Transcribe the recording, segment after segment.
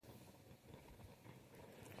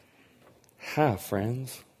Hi,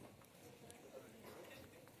 friends.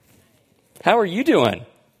 How are you doing?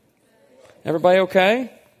 Everybody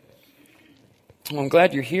okay? Well, I'm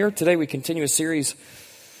glad you're here. Today we continue a series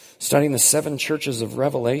studying the 7 churches of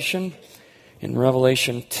Revelation. In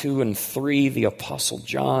Revelation 2 and 3, the Apostle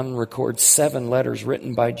John records 7 letters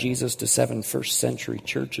written by Jesus to 7 first-century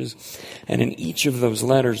churches. And in each of those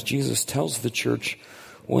letters, Jesus tells the church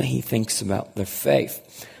what he thinks about their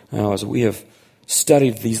faith. Now, as we have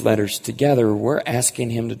studied these letters together, we're asking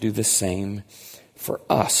him to do the same for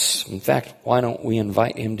us. In fact, why don't we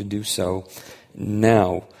invite him to do so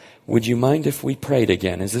now? Would you mind if we prayed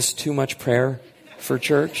again? Is this too much prayer for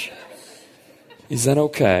church? Is that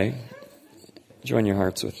okay? Join your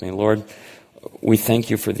hearts with me. Lord, we thank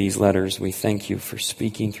you for these letters. We thank you for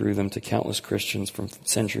speaking through them to countless Christians from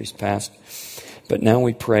centuries past. But now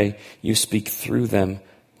we pray you speak through them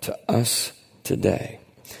to us today.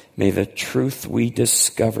 May the truth we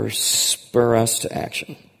discover spur us to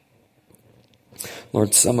action.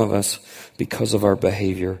 Lord, some of us, because of our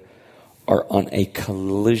behavior, are on a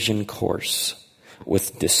collision course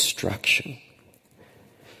with destruction.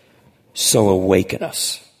 So awaken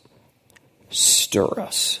us. Stir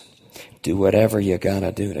us. Do whatever you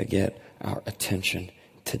gotta do to get our attention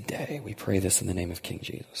today. We pray this in the name of King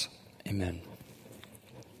Jesus. Amen.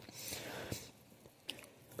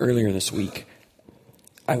 Earlier this week,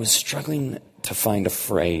 I was struggling to find a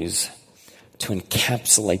phrase to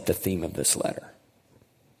encapsulate the theme of this letter.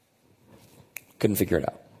 Couldn't figure it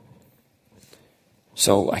out.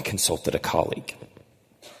 So I consulted a colleague.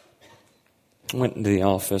 I went into the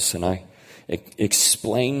office and I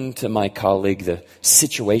explained to my colleague the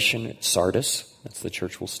situation at Sardis. That's the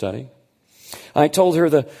church we'll study. I told her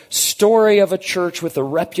the story of a church with a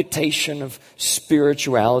reputation of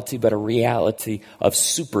spirituality, but a reality of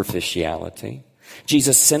superficiality.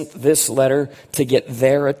 Jesus sent this letter to get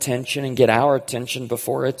their attention and get our attention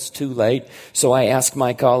before it's too late. So I asked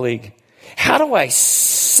my colleague, how do I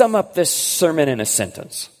sum up this sermon in a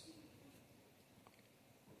sentence?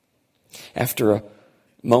 After a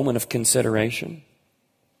moment of consideration,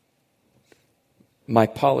 my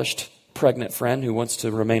polished pregnant friend who wants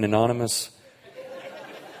to remain anonymous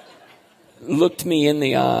looked me in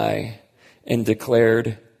the eye and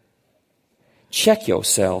declared, check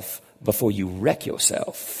yourself before you wreck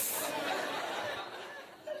yourself.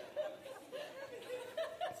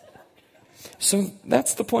 So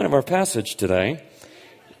that's the point of our passage today.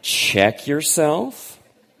 Check yourself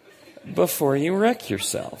before you wreck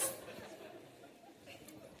yourself.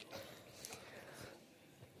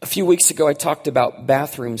 A few weeks ago, I talked about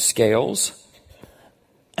bathroom scales,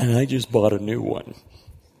 and I just bought a new one.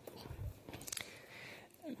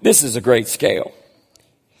 This is a great scale.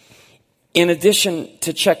 In addition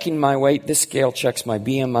to checking my weight, this scale checks my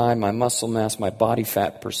BMI, my muscle mass, my body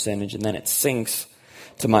fat percentage, and then it syncs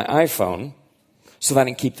to my iPhone so that I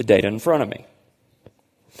can keep the data in front of me.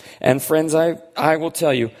 And friends, I will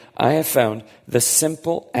tell you, I have found the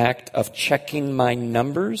simple act of checking my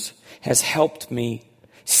numbers has helped me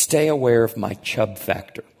stay aware of my chub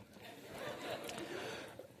factor.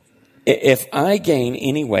 If I gain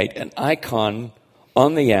any weight, an icon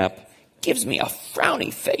on the app gives me a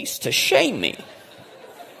frowny face to shame me.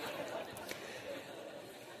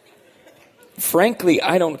 Frankly,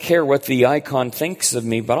 I don't care what the icon thinks of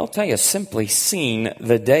me, but I'll tell you, simply seeing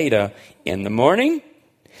the data in the morning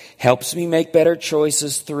helps me make better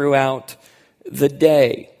choices throughout the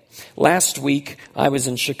day. Last week, I was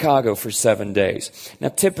in Chicago for 7 days. Now,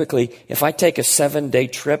 typically, if I take a 7-day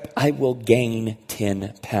trip, I will gain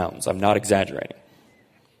 10 pounds. I'm not exaggerating.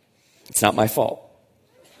 It's not my fault.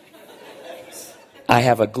 I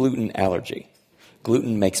have a gluten allergy.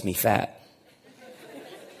 Gluten makes me fat.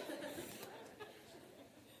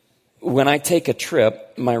 When I take a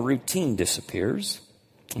trip, my routine disappears,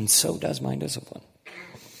 and so does my discipline.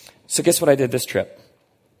 So guess what I did this trip?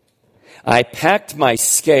 I packed my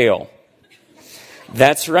scale.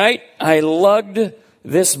 That's right. I lugged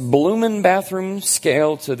this bloomin' bathroom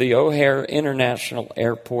scale to the O'Hare International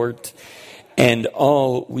Airport, and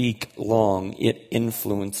all week long it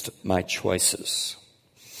influenced my choices.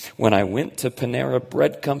 When I went to Panera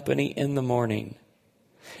Bread Company in the morning,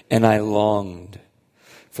 and I longed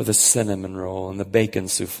for the cinnamon roll and the bacon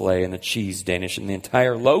souffle and the cheese Danish and the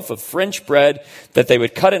entire loaf of French bread that they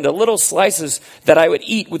would cut into little slices that I would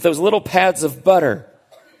eat with those little pads of butter.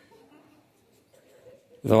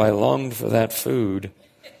 Though I longed for that food,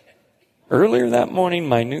 earlier that morning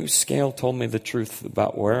my new scale told me the truth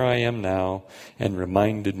about where I am now and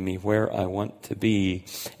reminded me where I want to be,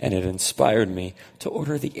 and it inspired me to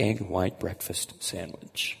order the egg white breakfast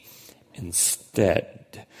sandwich.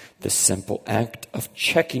 Instead, the simple act of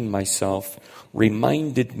checking myself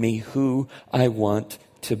reminded me who I want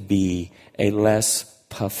to be, a less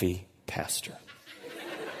puffy pastor.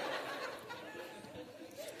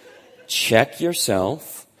 Check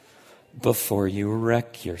yourself before you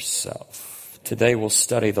wreck yourself. Today we'll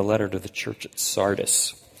study the letter to the church at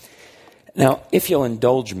Sardis. Now, if you'll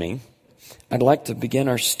indulge me, I'd like to begin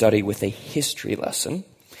our study with a history lesson,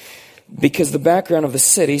 because the background of the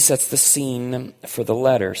city sets the scene for the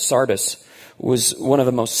letter. Sardis was one of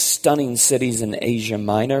the most stunning cities in Asia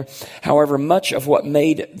Minor. However, much of what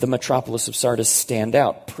made the metropolis of Sardis stand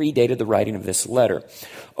out predated the writing of this letter.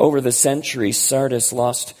 Over the centuries, Sardis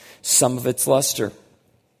lost some of its luster.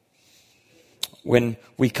 When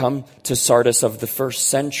we come to Sardis of the first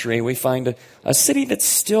century, we find a city that's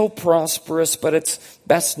still prosperous, but it's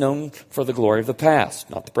best known for the glory of the past,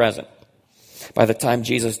 not the present. By the time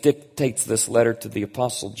Jesus dictates this letter to the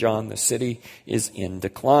Apostle John, the city is in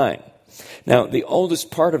decline. Now, the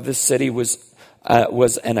oldest part of this city was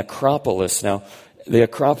an acropolis. Now, the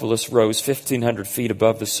Acropolis rose 1,500 feet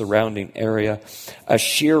above the surrounding area. A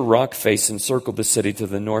sheer rock face encircled the city to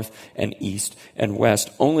the north and east and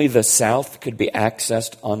west. Only the south could be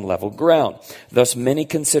accessed on level ground. Thus, many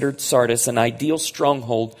considered Sardis an ideal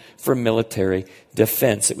stronghold for military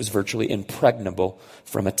defense. It was virtually impregnable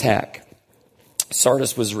from attack.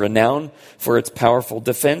 Sardis was renowned for its powerful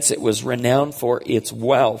defense. It was renowned for its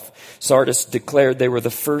wealth. Sardis declared they were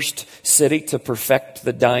the first city to perfect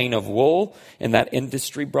the dyeing of wool, and that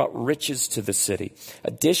industry brought riches to the city.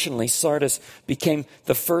 Additionally, Sardis became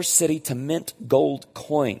the first city to mint gold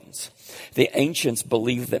coins. The ancients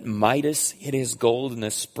believed that Midas hid his gold in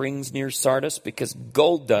the springs near Sardis because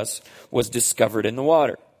gold dust was discovered in the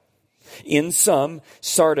water. In sum,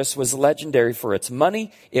 Sardis was legendary for its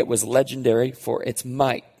money. It was legendary for its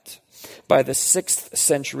might. By the 6th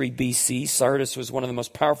century BC, Sardis was one of the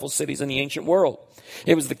most powerful cities in the ancient world.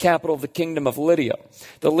 It was the capital of the kingdom of Lydia.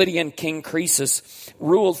 The Lydian king Croesus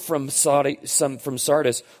ruled from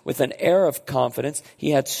Sardis with an air of confidence. He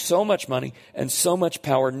had so much money and so much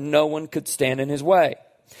power, no one could stand in his way.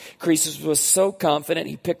 Croesus was so confident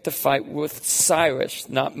he picked a fight with Cyrus,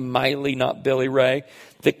 not Miley, not Billy Ray,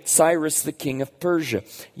 Cyrus, the king of Persia.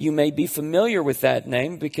 You may be familiar with that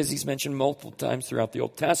name because he's mentioned multiple times throughout the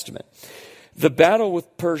Old Testament. The battle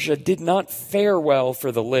with Persia did not fare well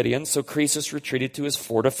for the Lydians, so Croesus retreated to his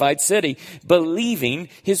fortified city, believing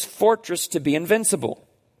his fortress to be invincible.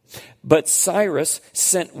 But Cyrus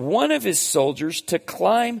sent one of his soldiers to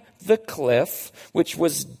climb the cliff, which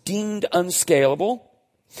was deemed unscalable.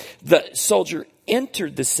 The soldier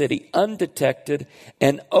entered the city undetected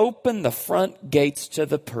and opened the front gates to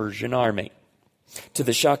the Persian army. To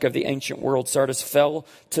the shock of the ancient world, Sardis fell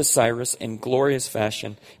to Cyrus in glorious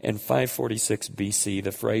fashion in 546 BC.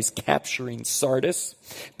 The phrase capturing Sardis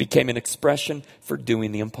became an expression for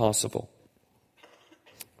doing the impossible.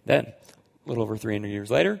 Then, a little over 300 years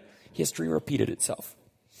later, history repeated itself.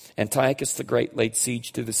 Antiochus the Great laid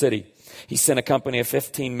siege to the city. He sent a company of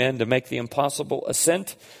 15 men to make the impossible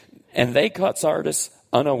ascent, and they caught Sardis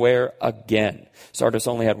unaware again. Sardis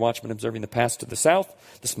only had watchmen observing the pass to the south.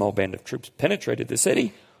 The small band of troops penetrated the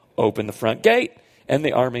city, opened the front gate, and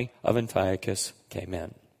the army of Antiochus came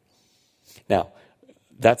in. Now,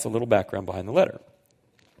 that's a little background behind the letter.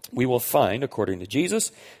 We will find, according to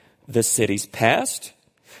Jesus, the city's past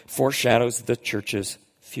foreshadows the church's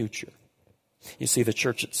future. You see, the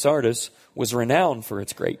church at Sardis was renowned for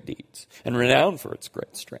its great deeds and renowned for its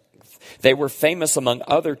great strength. They were famous among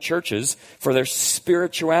other churches for their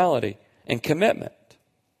spirituality and commitment.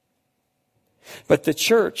 But the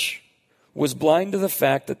church was blind to the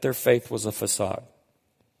fact that their faith was a facade.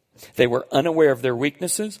 They were unaware of their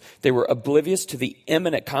weaknesses. They were oblivious to the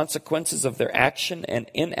imminent consequences of their action and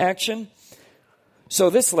inaction.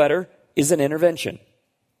 So this letter is an intervention.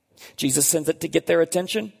 Jesus sends it to get their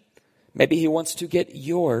attention. Maybe he wants to get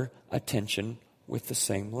your attention with the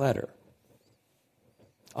same letter.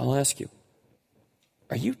 I'll ask you,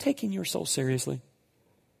 are you taking your soul seriously?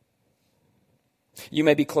 You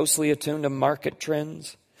may be closely attuned to market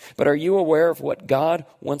trends, but are you aware of what God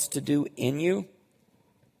wants to do in you?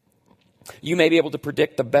 You may be able to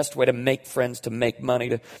predict the best way to make friends, to make money,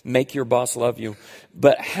 to make your boss love you.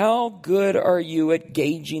 But how good are you at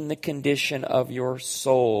gauging the condition of your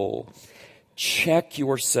soul? Check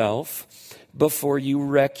yourself before you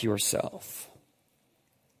wreck yourself.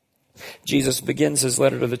 Jesus begins his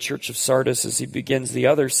letter to the church of Sardis as he begins the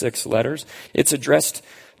other 6 letters. It's addressed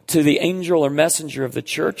to the angel or messenger of the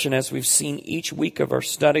church, and as we've seen each week of our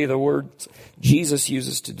study, the words Jesus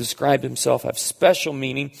uses to describe himself have special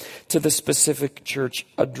meaning to the specific church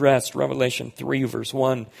addressed. Revelation 3 verse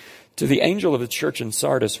 1 To the angel of the church in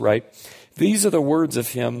Sardis write, these are the words of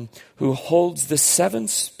him who holds the 7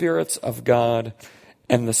 spirits of God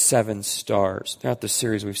and the 7 stars. Throughout this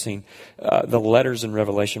series, we've seen the letters in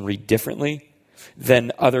Revelation read differently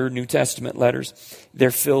than other New Testament letters.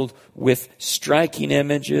 They're filled with striking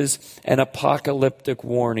images and apocalyptic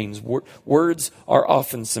warnings. Words are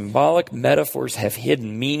often symbolic. Metaphors have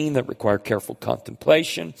hidden meaning that require careful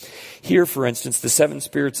contemplation. Here, for instance, the 7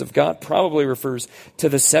 spirits of God probably refers to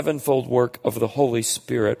the 7-fold work of the Holy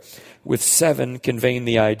Spirit, with 7 conveying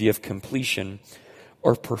the idea of completion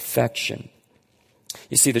or perfection.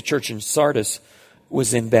 You see, the church in Sardis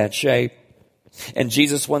was in bad shape. And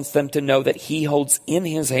Jesus wants them to know that he holds in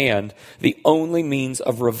his hand the only means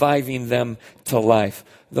of reviving them to life,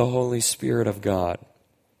 the Holy Spirit of God.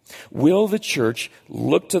 Will the church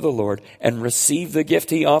look to the Lord and receive the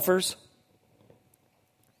gift he offers?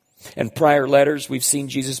 In prior letters, we've seen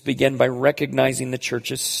Jesus begin by recognizing the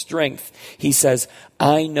church's strength. He says,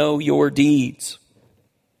 I know your deeds.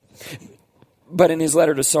 But in his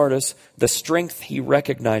letter to Sardis, the strength he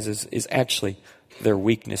recognizes is actually their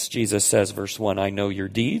weakness. Jesus says, verse 1, I know your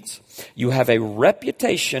deeds. You have a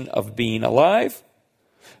reputation of being alive,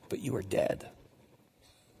 but you are dead.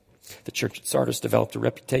 The church at Sardis developed a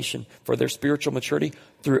reputation for their spiritual maturity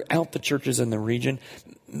throughout the churches in the region.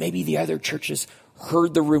 Maybe the other churches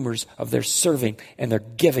heard the rumors of their serving and their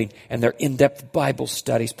giving and their in-depth Bible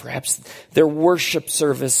studies. Perhaps their worship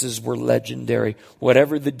services were legendary.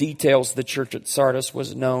 Whatever the details, the church at Sardis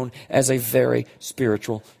was known as a very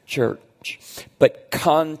spiritual church. But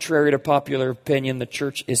contrary to popular opinion, the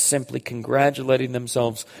church is simply congratulating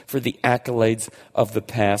themselves for the accolades of the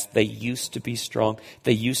past. They used to be strong.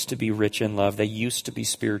 They used to be rich in love. They used to be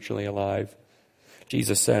spiritually alive.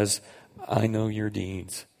 Jesus says, I know your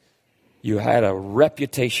deeds. You had a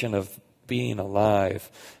reputation of being alive,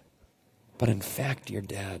 but in fact, you're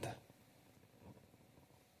dead.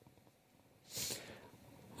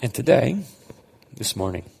 And today, this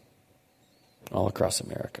morning, all across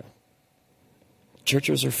America,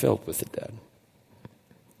 churches are filled with the dead.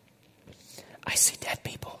 I see dead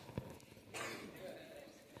people.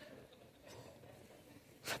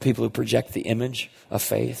 People who project the image of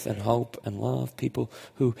faith and hope and love. People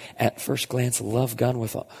who at first glance love God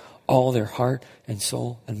with all their heart and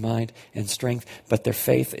soul and mind and strength. But their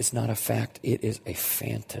faith is not a fact. It is a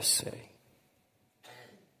fantasy.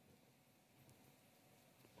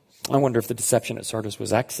 I wonder if the deception at Sardis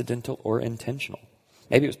was accidental or intentional.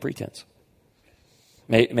 Maybe it was pretense.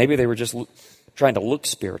 Maybe they were just trying to look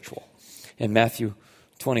spiritual. In Matthew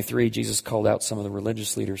 23, Jesus called out some of the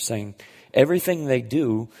religious leaders saying, everything they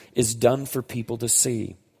do is done for people to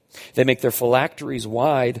see. They make their phylacteries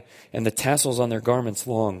wide and the tassels on their garments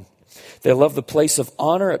long. They love the place of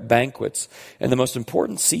honor at banquets and the most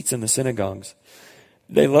important seats in the synagogues.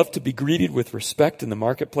 They love to be greeted with respect in the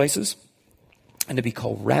marketplaces and to be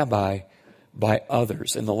called rabbi by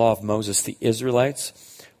others. In the law of Moses, the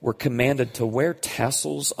Israelites were commanded to wear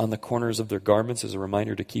tassels on the corners of their garments as a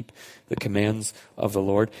reminder to keep the commands of the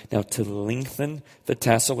Lord. Now, to lengthen the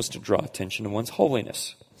tassel was to draw attention to one's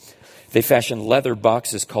holiness. They fashioned leather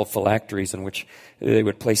boxes called phylacteries in which they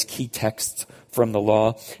would place key texts from the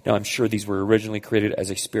law. Now, I'm sure these were originally created as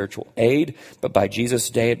a spiritual aid, but by Jesus'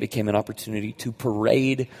 day, it became an opportunity to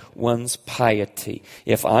parade one's piety.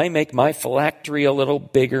 If I make my phylactery a little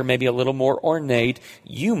bigger, maybe a little more ornate,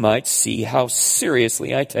 you might see how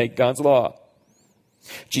seriously I take God's law.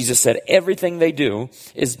 Jesus said everything they do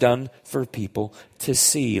is done for people to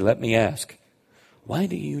see. Let me ask, why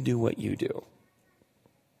do you do what you do?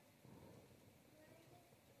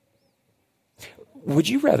 Would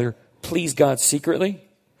you rather please God secretly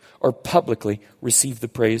or publicly receive the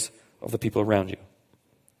praise of the people around you?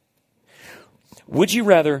 Would you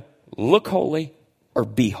rather look holy or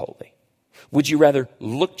be holy? Would you rather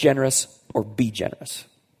look generous or be generous?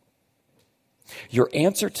 Your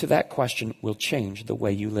answer to that question will change the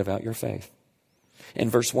way you live out your faith.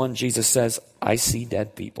 In verse 1, Jesus says, I see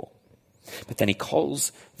dead people. But then he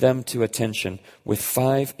calls them to attention with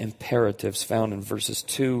 5 imperatives found in verses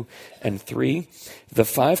 2 and 3. The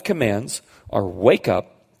 5 commands are wake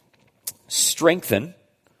up, strengthen,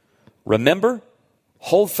 remember,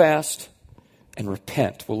 hold fast, and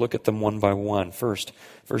repent. We'll look at them one by one. First,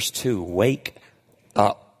 verse 2, wake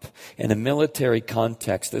up. In a military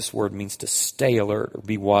context, this word means to stay alert or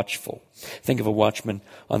be watchful. Think of a watchman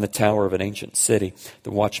on the tower of an ancient city. The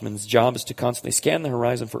watchman's job is to constantly scan the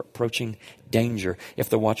horizon for approaching danger. If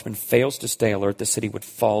the watchman fails to stay alert, the city would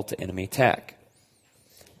fall to enemy attack.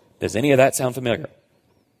 Does any of that sound familiar?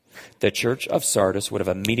 The church of Sardis would have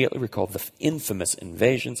immediately recalled the infamous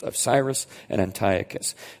invasions of Cyrus and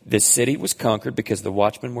Antiochus. This city was conquered because the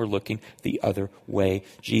watchmen were looking the other way.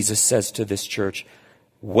 Jesus says to this church,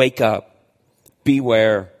 wake up,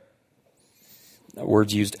 beware.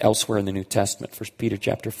 Words used elsewhere in the New Testament. 1 Peter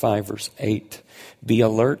chapter 5, verse 8. Be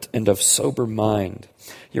alert and of sober mind.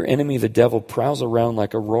 Your enemy, the devil, prowls around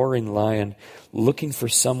like a roaring lion, looking for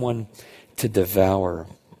someone to devour.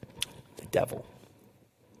 The devil.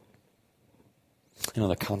 You know,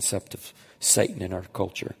 the concept of Satan in our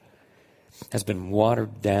culture has been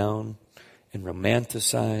watered down and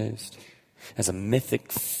romanticized as a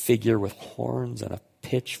mythic figure with horns and a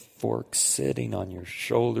pitchfork sitting on your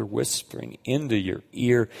shoulder, whispering into your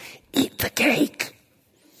ear, eat the cake.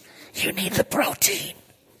 You need the protein.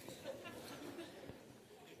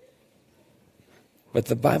 But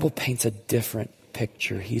the Bible paints a different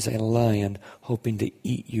picture. He's a lion hoping to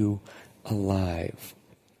eat you alive.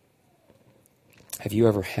 Have you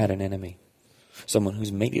ever had an enemy? Someone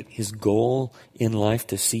who's made it his goal in life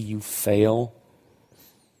to see you fail?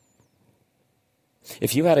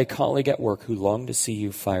 If you had a colleague at work who longed to see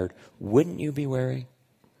you fired, wouldn't you be wary?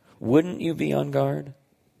 Wouldn't you be on guard?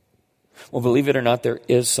 Well, believe it or not, there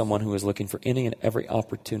is someone who is looking for any and every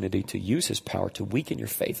opportunity to use his power to weaken your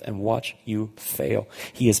faith and watch you fail.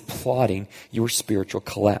 He is plotting your spiritual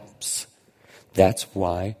collapse. That's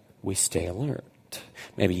why we stay alert.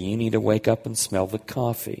 Maybe you need to wake up and smell the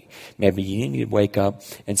coffee. Maybe you need to wake up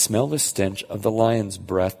and smell the stench of the lion's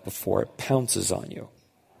breath before it pounces on you.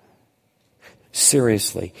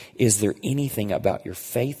 Seriously, is there anything about your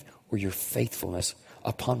faith or your faithfulness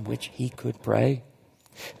upon which he could prey?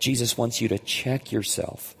 Jesus wants you to check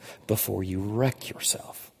yourself before you wreck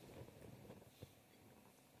yourself.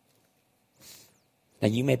 Now,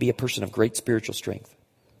 you may be a person of great spiritual strength.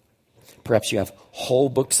 Perhaps you have whole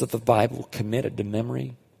books of the Bible committed to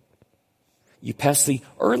memory. You pass the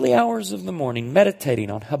early hours of the morning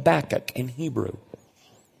meditating on Habakkuk in Hebrew.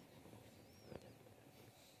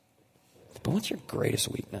 But what's your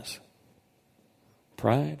greatest weakness?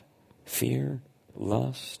 Pride, fear,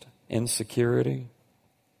 lust, insecurity.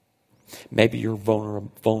 Maybe your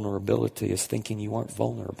vulnerability is thinking you aren't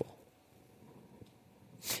vulnerable.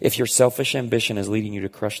 If your selfish ambition is leading you to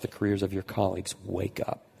crush the careers of your colleagues, wake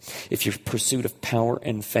up. If your pursuit of power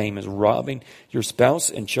and fame is robbing your spouse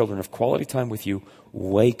and children of quality time with you,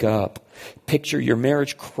 wake up. Picture your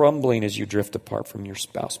marriage crumbling as you drift apart from your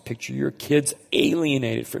spouse. Picture your kids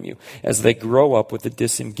alienated from you as they grow up with a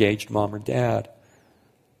disengaged mom or dad.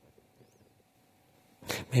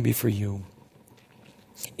 Maybe for you,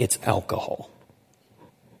 it's alcohol.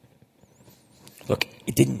 Look,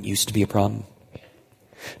 it didn't used to be a problem,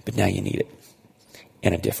 but now you need it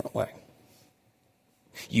in a different way.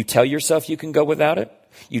 You tell yourself you can go without it.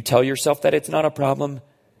 You tell yourself that it's not a problem,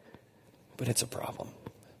 but it's a problem.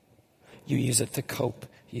 You use it to cope.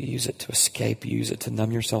 You use it to escape. You use it to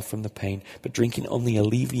numb yourself from the pain. But drinking only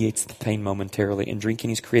alleviates the pain momentarily, and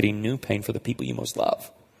drinking is creating new pain for the people you most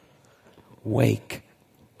love. Wake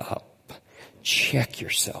up. Check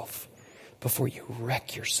yourself before you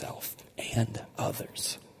wreck yourself and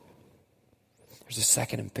others. There's a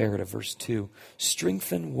second imperative, verse 2.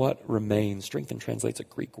 Strengthen what remains. Strengthen translates a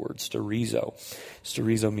Greek word, sterizo.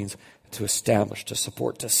 Sterizo means to establish, to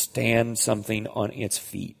support, to stand something on its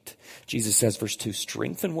feet. Jesus says, verse 2,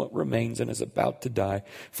 strengthen what remains and is about to die,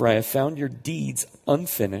 for I have found your deeds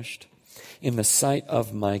unfinished in the sight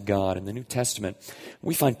of my God. In the New Testament,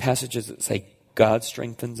 we find passages that say God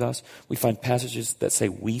strengthens us. We find passages that say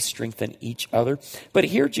we strengthen each other. But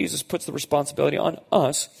here Jesus puts the responsibility on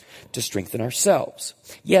us to strengthen ourselves.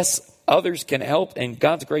 Yes, others can help, and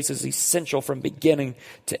God's grace is essential from beginning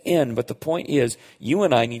to end. But the point is, you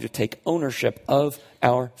and I need to take ownership of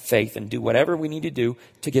our faith and do whatever we need to do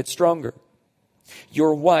to get stronger.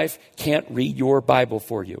 Your wife can't read your Bible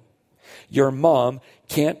for you. Your mom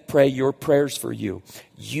can't pray your prayers for you.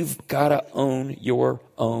 You've got to own your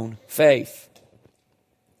own faith.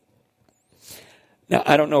 Now,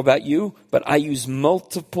 I don't know about you, but I use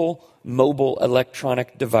multiple mobile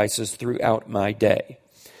electronic devices throughout my day.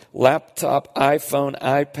 Laptop, iPhone,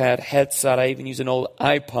 iPad, headset. I even use an old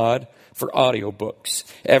iPod for audiobooks.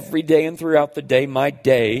 Every day and throughout the day, my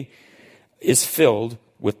day is filled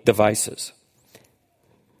with devices.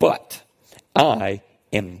 But I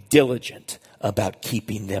am diligent about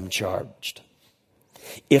keeping them charged.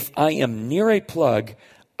 If I am near a plug,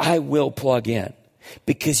 I will plug in,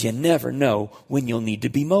 because you never know when you'll need to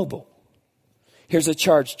be mobile. Here's a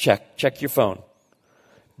charge check. Check your phone.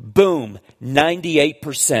 Boom,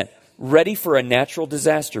 98%. Ready for a natural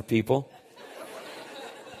disaster, people.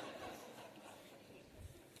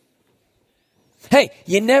 Hey,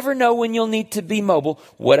 you never know when you'll need to be mobile.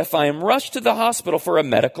 What if I am rushed to the hospital for a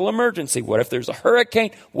medical emergency? What if there's a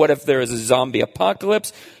hurricane? What if there is a zombie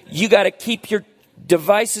apocalypse? You got to keep your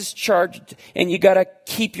devices charged, and you got to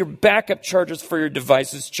keep your backup chargers for your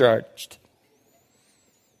devices charged.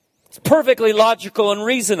 It's perfectly logical and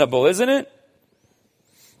reasonable, isn't it?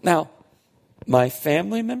 Now, my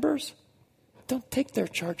family members don't take their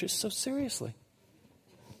charges so seriously.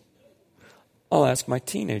 I'll ask my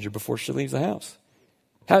teenager before she leaves the house,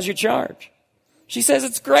 how's your charge? She says,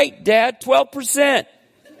 it's great, Dad, 12%.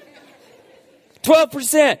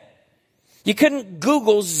 12%. You couldn't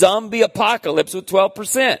Google zombie apocalypse with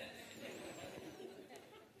 12%.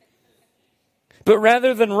 But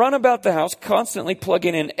rather than run about the house constantly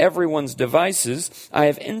plugging in everyone's devices, I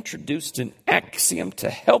have introduced an axiom to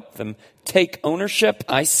help them take ownership.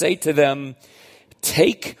 I say to them,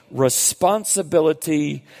 take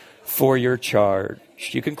responsibility for your charge.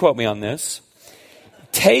 You can quote me on this.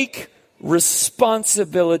 Take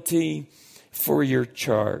responsibility for your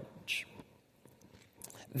charge.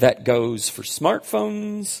 That goes for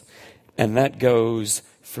smartphones, and that goes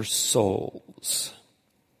for souls.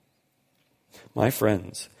 My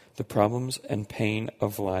friends, the problems and pain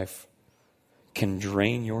of life can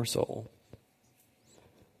drain your soul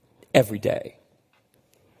every day.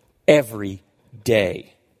 Every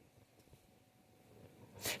day.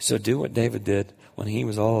 So do what David did when he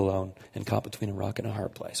was all alone and caught between a rock and a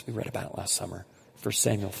hard place. We read about it last summer. 1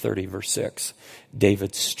 Samuel 30, verse 6.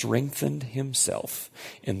 David strengthened himself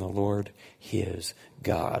in the Lord his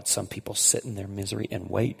God. Some people sit in their misery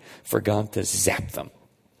and wait for God to zap them.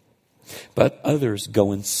 But others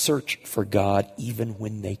go and search for God even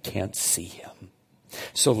when they can't see him.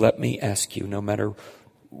 So let me ask you, no matter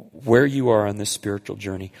where you are on this spiritual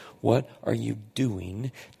journey, what are you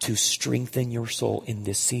doing to strengthen your soul in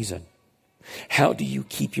this season? How do you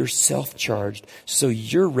keep yourself charged so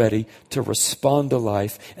you're ready to respond to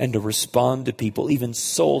life and to respond to people, even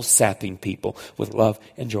soul-sapping people, with love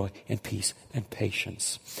and joy and peace and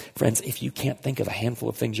patience? Friends, if you can't think of a handful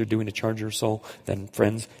of things you're doing to charge your soul, then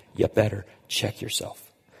friends, you better check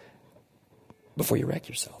yourself before you wreck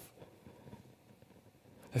yourself.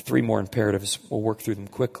 There are three more imperatives. We'll work through them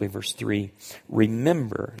quickly. Verse 3,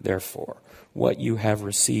 remember, therefore, what you have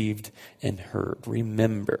received and heard.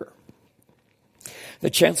 Remember. The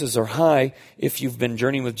chances are high, if you've been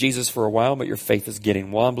journeying with Jesus for a while, but your faith is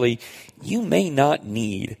getting wobbly, you may not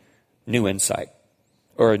need new insight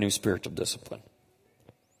or a new spiritual discipline.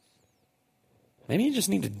 Maybe you just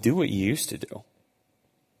need to do what you used to do.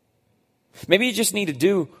 Maybe you just need to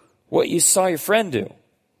do what you saw your friend do.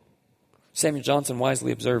 Samuel Johnson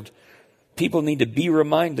wisely observed, people need to be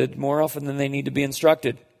reminded more often than they need to be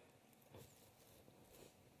instructed.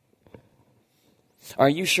 Are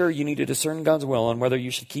you sure you need to discern God's will on whether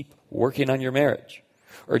you should keep working on your marriage?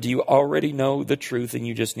 Or do you already know the truth and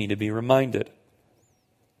you just need to be reminded?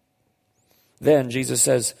 Then Jesus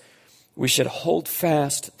says we should hold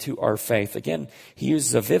fast to our faith. Again, he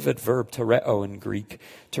uses a vivid verb, tereo in Greek.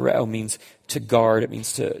 Tereo means to guard. It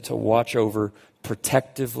means to watch over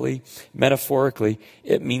protectively. Metaphorically,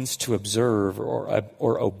 it means to observe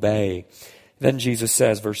or obey. Then Jesus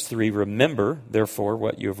says, verse 3, remember, therefore,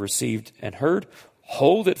 what you have received and heard.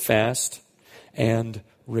 Hold it fast and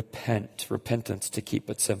repent. Repentance, to keep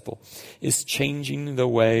it simple, is changing the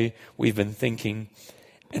way we've been thinking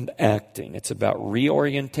and acting. It's about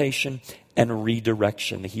reorientation and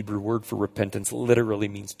redirection. The Hebrew word for repentance literally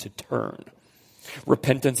means to turn.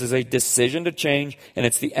 Repentance is a decision to change, and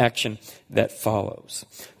it's the action that follows.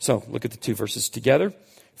 So look at the two verses together.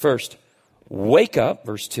 First, wake up,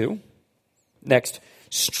 verse 2. Next,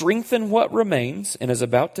 strengthen what remains and is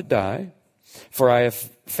about to die, for I have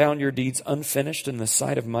found your deeds unfinished in the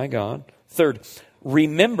sight of my God. Third,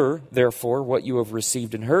 remember, therefore, what you have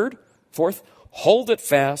received and heard. Fourth, hold it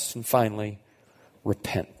fast. And finally,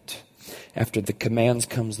 repent. After the commands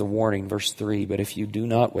comes the warning, verse 3, but if you do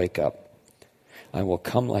not wake up, I will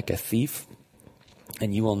come like a thief,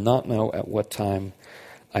 and you will not know at what time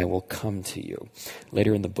I will come to you.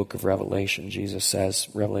 Later in the book of Revelation, Jesus says,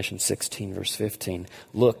 Revelation 16, verse 15,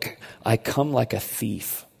 look, I come like a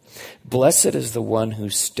thief. Blessed is the one who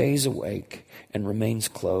stays awake and remains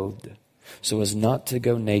clothed, so as not to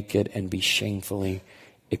go naked and be shamefully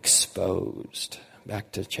exposed.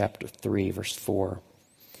 Back to chapter 3, verse 4.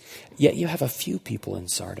 Yet you have a few people in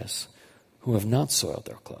Sardis who have not soiled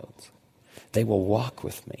their clothes. They will walk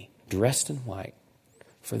with me, dressed in white,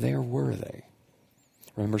 for they are worthy.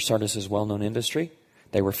 Remember Sardis' well-known industry?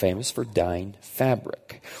 They were famous for dyeing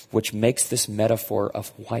fabric, which makes this metaphor of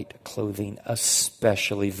white clothing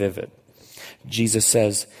especially vivid. Jesus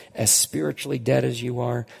says, as spiritually dead as you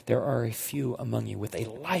are, there are a few among you with a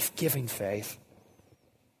life-giving faith.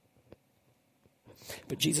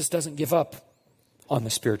 But Jesus doesn't give up on the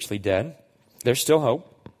spiritually dead. There's still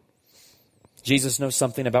hope. Jesus knows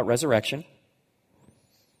something about resurrection.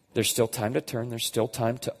 There's still time to turn. There's still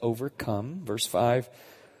time to overcome. Verse 5,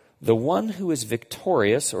 the one who is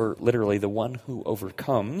victorious, or literally the one who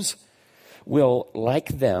overcomes, will, like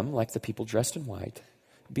them, like the people dressed in white,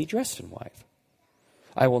 be dressed in white.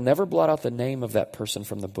 I will never blot out the name of that person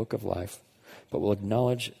from the book of life, but will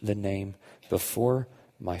acknowledge the name before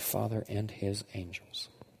my Father and his angels.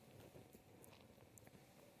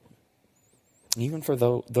 Even for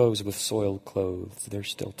those with soiled clothes, there's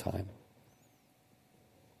still time.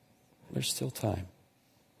 There's still time.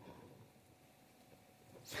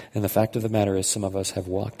 And the fact of the matter is, some of us have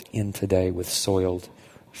walked in today with soiled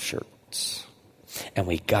shirts. And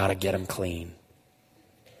we got to get them clean.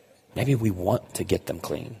 Maybe we want to get them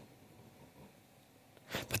clean.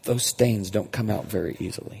 But those stains don't come out very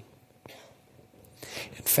easily.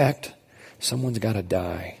 In fact, someone's got to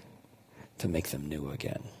die to make them new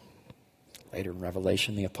again. Later in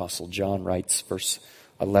Revelation, the Apostle John writes, verse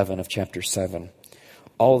 11 of chapter 7,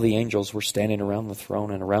 all the angels were standing around the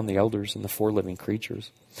throne and around the elders and the four living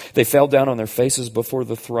creatures. They fell down on their faces before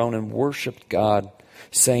the throne and worshiped God,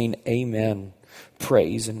 saying, Amen.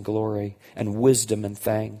 Praise and glory and wisdom and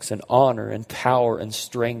thanks and honor and power and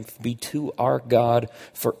strength be to our God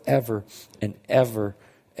forever and ever.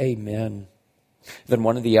 Amen. Then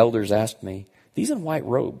one of the elders asked me, these in white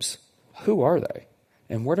robes, who are they?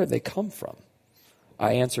 And where did they come from?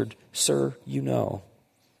 I answered, Sir, you know.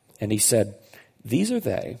 And he said, these are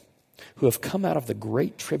they who have come out of the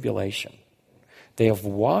great tribulation. They have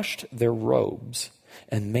washed their robes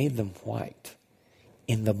and made them white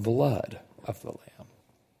in the blood of the Lamb.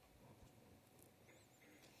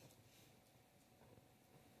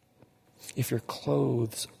 If your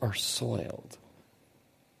clothes are soiled,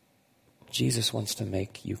 Jesus wants to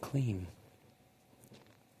make you clean.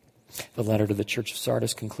 The letter to the church of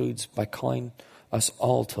Sardis concludes by calling us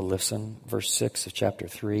all to listen. Verse 6 of chapter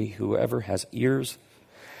 3, whoever has ears,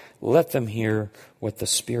 let them hear what the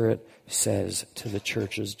Spirit says to the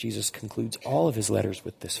churches. Jesus concludes all of his letters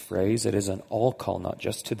with this phrase. It is an all call, not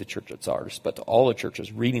just to the church at Sardis, but to all the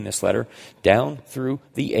churches reading this letter down through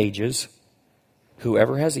the ages.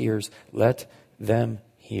 Whoever has ears, let them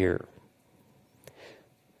hear.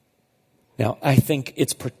 Now, I think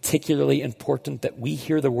it's particularly important that we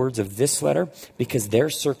hear the words of this letter because their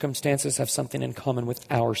circumstances have something in common with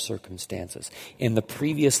our circumstances. In the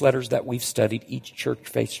previous letters that we've studied, each church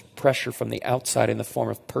faced pressure from the outside in the form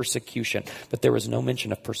of persecution, but there was no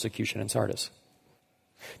mention of persecution in Sardis.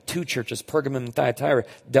 Two churches, Pergamum and Thyatira,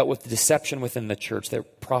 dealt with the deception within the church. Their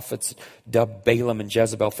prophets, dubbed Balaam and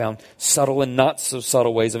Jezebel, found subtle and not so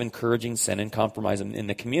subtle ways of encouraging sin and compromise in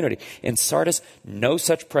the community. In Sardis, no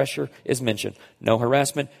such pressure is mentioned. No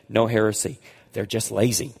harassment, no heresy. They're just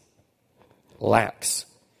lazy, lax,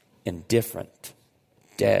 indifferent,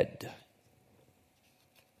 dead.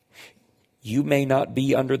 You may not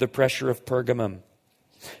be under the pressure of Pergamum,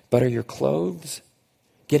 but are your clothes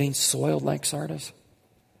getting soiled like Sardis?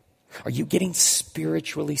 Are you getting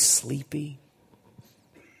spiritually sleepy?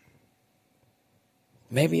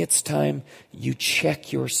 Maybe it's time you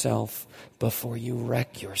check yourself before you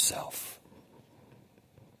wreck yourself.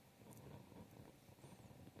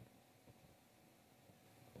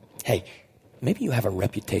 Hey, maybe you have a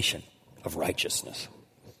reputation of righteousness.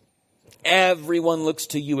 Everyone looks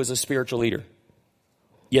to you as a spiritual leader.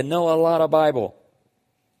 You know a lot of Bible.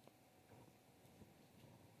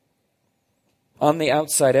 On the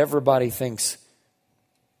outside, everybody thinks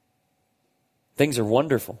things are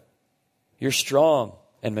wonderful. You're strong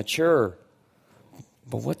and mature.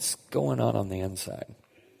 But what's going on the inside?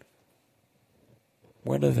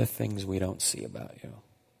 What are the things we don't see about you?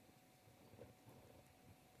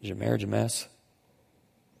 Is your marriage a mess?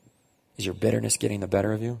 Is your bitterness getting the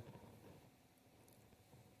better of you?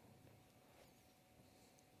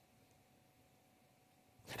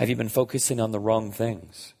 Have you been focusing on the wrong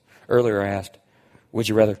things? Earlier I asked, would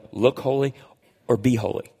you rather look holy or be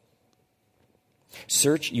holy?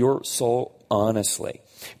 Search your soul honestly.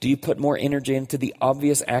 Do you put more energy into the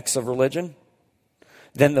obvious acts of religion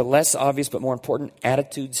than the less obvious but more important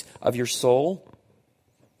attitudes of your soul?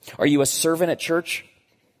 Are you a servant at church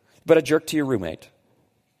but a jerk to your roommate?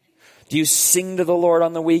 Do you sing to the Lord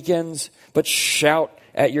on the weekends but shout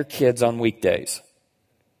at your kids on weekdays?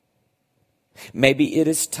 Maybe it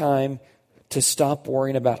is time to stop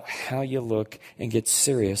worrying about how you look and get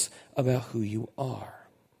serious about who you are.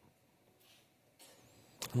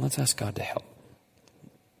 And let's ask God to help.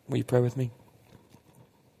 Will you pray with me?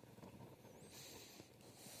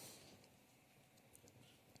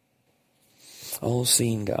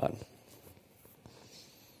 All-seeing God.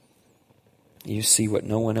 You see what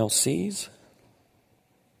no one else sees.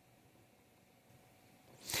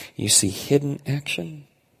 You see hidden action.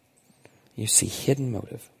 You see hidden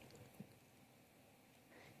motive.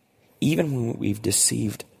 Even when we've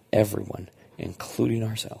deceived everyone, including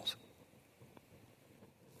ourselves.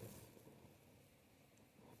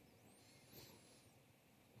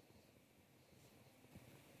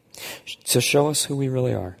 So show us who we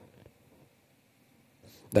really are.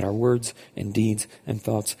 That our words and deeds and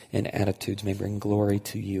thoughts and attitudes may bring glory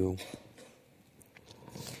to you.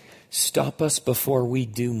 Stop us before we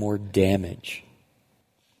do more damage.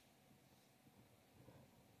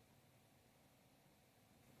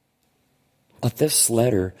 Let this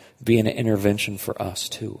letter be an intervention for us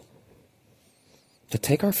too. To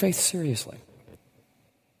take our faith seriously.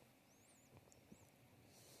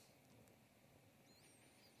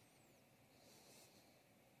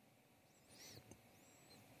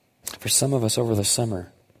 For some of us over the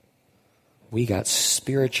summer, we got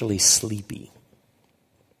spiritually sleepy.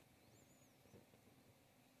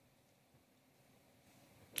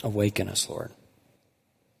 Awaken us, Lord.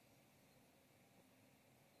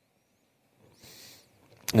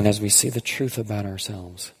 And as we see the truth about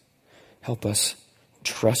ourselves, help us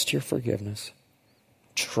trust your forgiveness,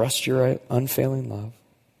 trust your unfailing love.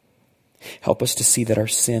 Help us to see that our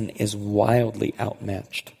sin is wildly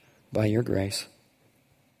outmatched by your grace.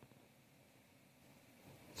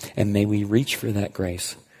 And may we reach for that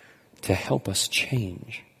grace to help us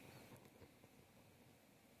change.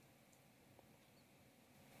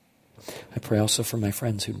 I pray also for my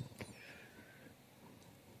friends who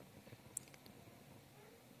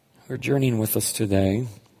are journeying with us today,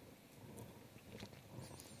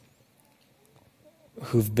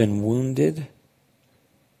 who've been wounded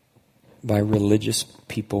by religious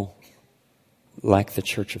people like the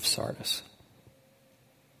Church of Sardis.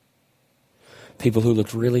 People who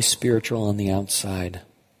looked really spiritual on the outside,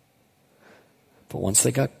 but once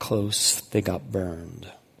they got close, they got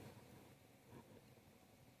burned.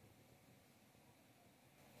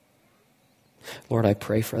 Lord, I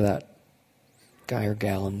pray for that guy or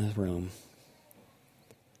gal in the room.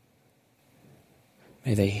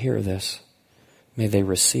 May they hear this. May they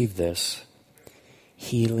receive this.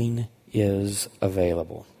 Healing is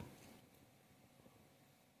available.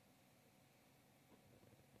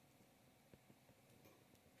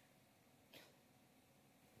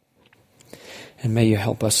 And may you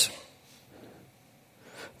help us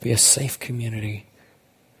be a safe community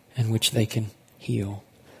in which they can heal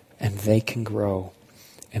and they can grow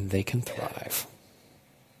and they can thrive.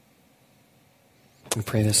 We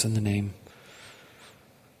pray this in the name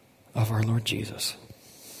of our Lord Jesus,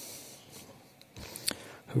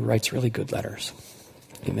 who writes really good letters.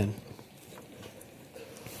 Amen.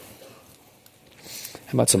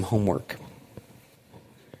 How about some homework?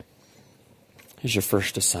 Here's your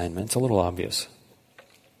first assignment. It's a little obvious.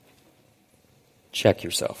 Check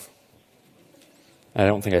yourself. I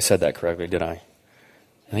don't think I said that correctly, did I?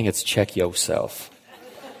 I think it's check yourself.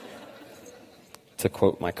 To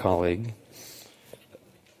quote my colleague.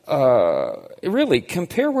 Really,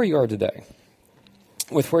 compare where you are today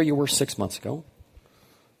with where you were 6 months ago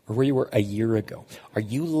or where you were a year ago. Are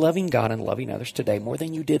you loving God and loving others today more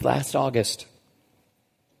than you did last August?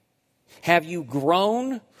 Have you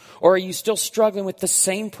grown, or are you still struggling with the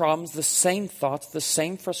same problems, the same thoughts, the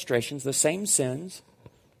same frustrations, the same sins?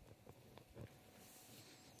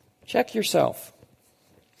 Check yourself.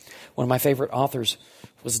 One of my favorite authors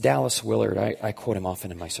was Dallas Willard. I quote him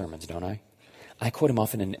often in my sermons, don't I? I quote him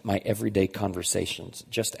often in my everyday conversations.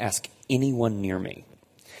 Just ask anyone near me.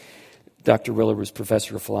 Dr. Willard was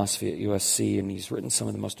professor of philosophy at USC, and he's written some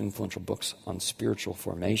of the most influential books on spiritual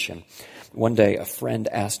formation. One day, a friend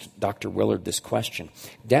asked Dr. Willard this question: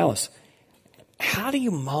 Dallas, how do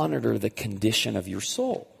you monitor the condition of your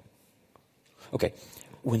soul? Okay,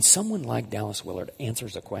 when someone like Dallas Willard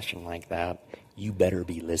answers a question like that, you better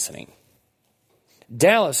be listening.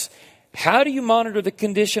 Dallas, how do you monitor the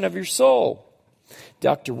condition of your soul?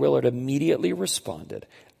 Dr. Willard immediately responded,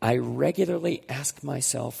 I regularly ask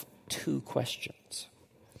myself 2 questions.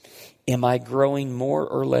 Am I growing more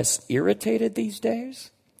or less irritated these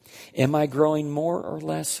days? Am I growing more or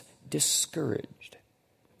less discouraged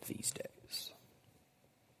these days?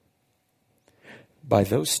 By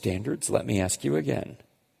those standards, let me ask you again,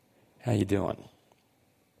 how you doing?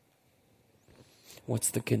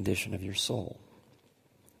 What's the condition of your soul?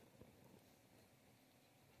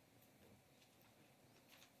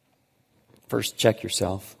 First, check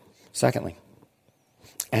yourself. Secondly,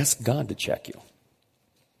 ask God to check you.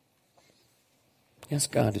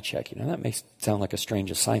 Ask God to check you. Now, that may sound like a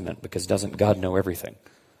strange assignment because doesn't God know everything?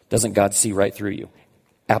 Doesn't God see right through you?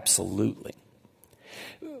 Absolutely.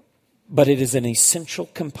 But it is an essential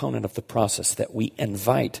component of the process that we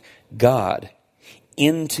invite God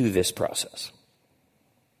into this process.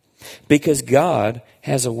 Because God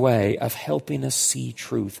has a way of helping us see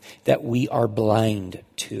truth that we are blind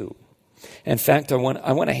to. In fact, I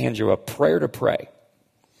want to hand you a prayer to pray.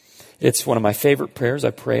 It's one of my favorite prayers.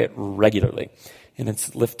 I pray it regularly. And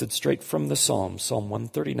it's lifted straight from the Psalms, Psalm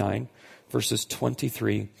 139, verses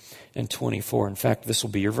 23 and 24. In fact, this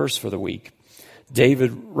will be your verse for the week.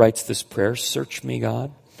 David writes this prayer, "Search me,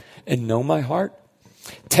 God, and know my heart.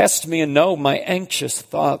 Test me and know my anxious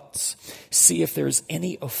thoughts. See if there's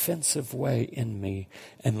any offensive way in me,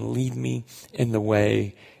 and lead me in the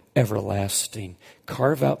way everlasting."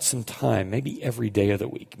 Carve out some time, maybe every day of the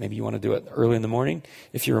week. Maybe you want to do it early in the morning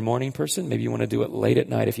if you're a morning person. Maybe you want to do it late at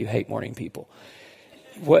night if you hate morning people.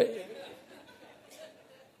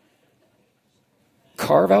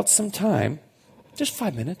 Carve out some time, just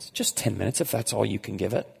 5 minutes, just 10 minutes if that's all you can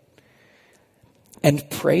give it. And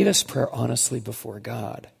pray this prayer honestly before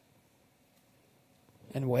God.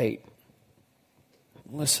 And wait.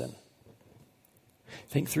 Listen.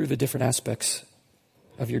 Think through the different aspects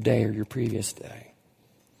of your day or your previous day.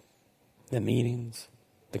 The meetings,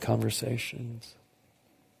 the conversations,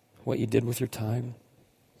 what you did with your time.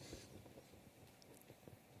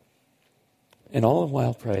 And all the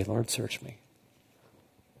while pray, "Lord, search me.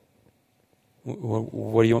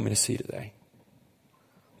 What do you want me to see today?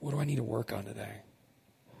 What do I need to work on today?"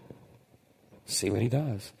 See what he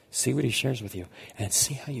does. See what he shares with you. And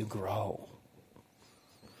see how you grow.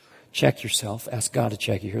 Check yourself. Ask God to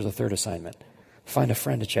check you. Here's a third assignment. Find a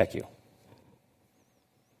friend to check you.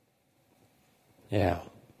 Yeah.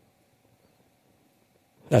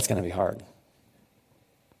 That's going to be hard.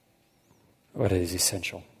 But it is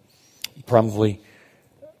essential. Probably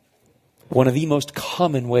one of the most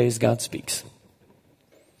common ways God speaks.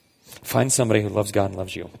 Find somebody who loves God and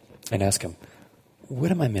loves you and ask him,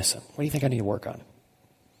 "What am I missing? What do you think I need to work on?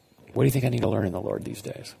 What do you think I need to learn in the Lord these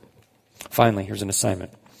days?" Finally, here's an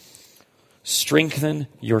assignment. Strengthen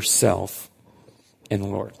yourself in the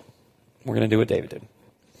Lord. We're going to do what David did.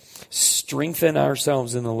 Strengthen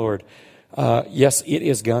ourselves in the Lord. Yes, it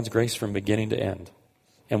is God's grace from beginning to end.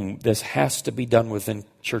 And this has to be done within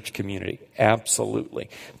church community. Absolutely.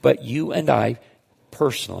 But you and I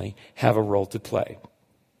personally have a role to play.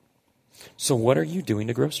 So what are you doing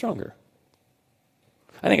to grow stronger?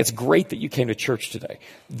 I think it's great that you came to church today.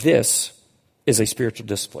 This is a spiritual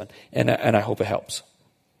discipline, and I hope it helps.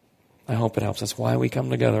 I hope it helps. That's why we come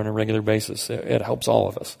together on a regular basis. It helps all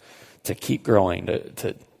of us to keep growing,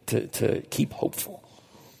 to keep hopeful.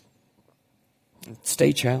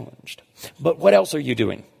 Stay challenged. But what else are you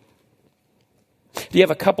doing? Do you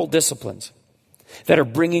have a couple disciplines that are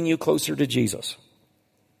bringing you closer to Jesus?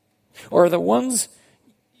 Or are the ones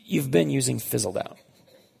you've been using fizzled out?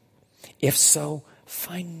 If so,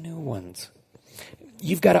 find new ones.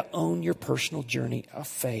 You've got to own your personal journey of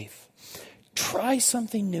faith. Try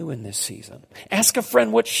something new in this season. Ask a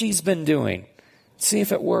friend what she's been doing. See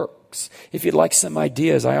if it works. If you'd like some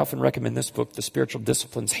ideas, I often recommend this book, The Spiritual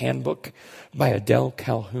Disciplines Handbook by Adele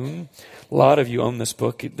Calhoun. A lot of you own this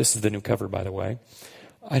book. This is the new cover, by the way.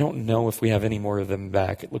 I don't know if we have any more of them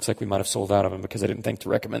back. It looks like we might have sold out of them because I didn't think to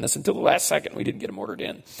recommend this until the last second. We didn't get them ordered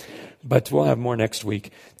in. But we'll have more next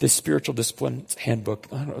week. This Spiritual Disciplines Handbook,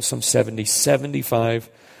 I don't know, some 75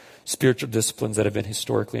 spiritual disciplines that have been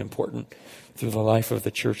historically important through the life of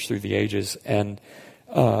the church through the ages. And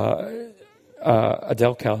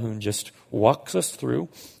Adele Calhoun just walks us through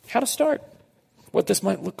how to start, what this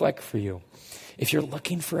might look like for you. If you're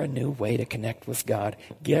looking for a new way to connect with God,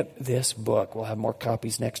 get this book. We'll have more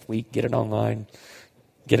copies next week. Get it online.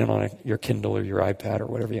 Get it on your Kindle or your iPad or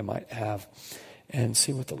whatever you might have, and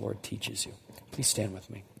see what the Lord teaches you. Please stand with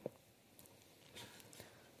me.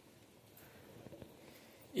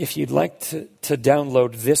 If you'd like to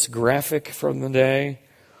download this graphic from the day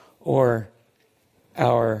or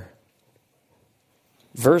our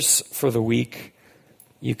verse for the week,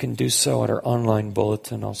 you can do so at our online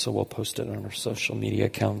bulletin. Also, we'll post it on our social media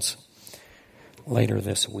accounts later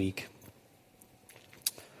this week.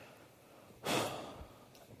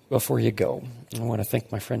 Before you go, I want to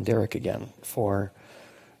thank my friend Derek again for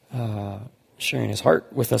sharing his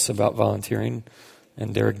heart with us about volunteering.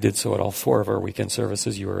 And Derek did so at all 4 of our weekend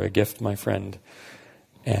services. You are a gift, my friend.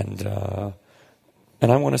 And I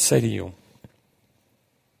want to say to you,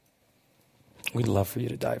 we'd love for you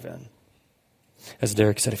to dive in. As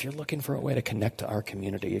Derek said, if you're looking for a way to connect to our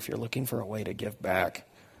community, if you're looking for a way to give back,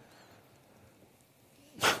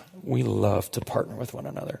 we love to partner with one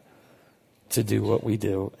another to do what we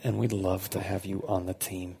do, and we'd love to have you on the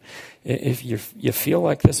team. If you feel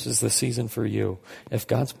like this is the season for you, if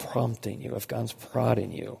God's prompting you, if God's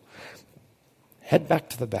prodding you, head back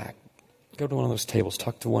to the back. Go to one of those tables,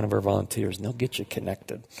 talk to one of our volunteers, and they'll get you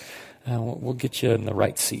connected. We'll get you in the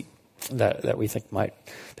right seat that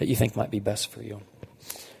you think might be best for you.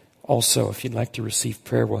 Also, if you'd like to receive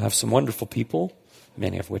prayer, we'll have some wonderful people,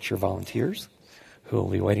 many of which are volunteers, who will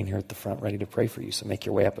be waiting here at the front ready to pray for you. So make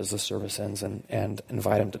your way up as the service ends and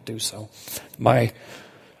invite them to do so. My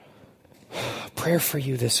prayer for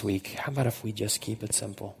you this week, how about if we just keep it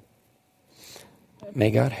simple? May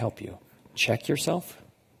God help you. Check yourself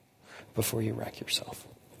before you wreck yourself.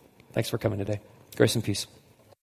 Thanks for coming today. Grace and peace.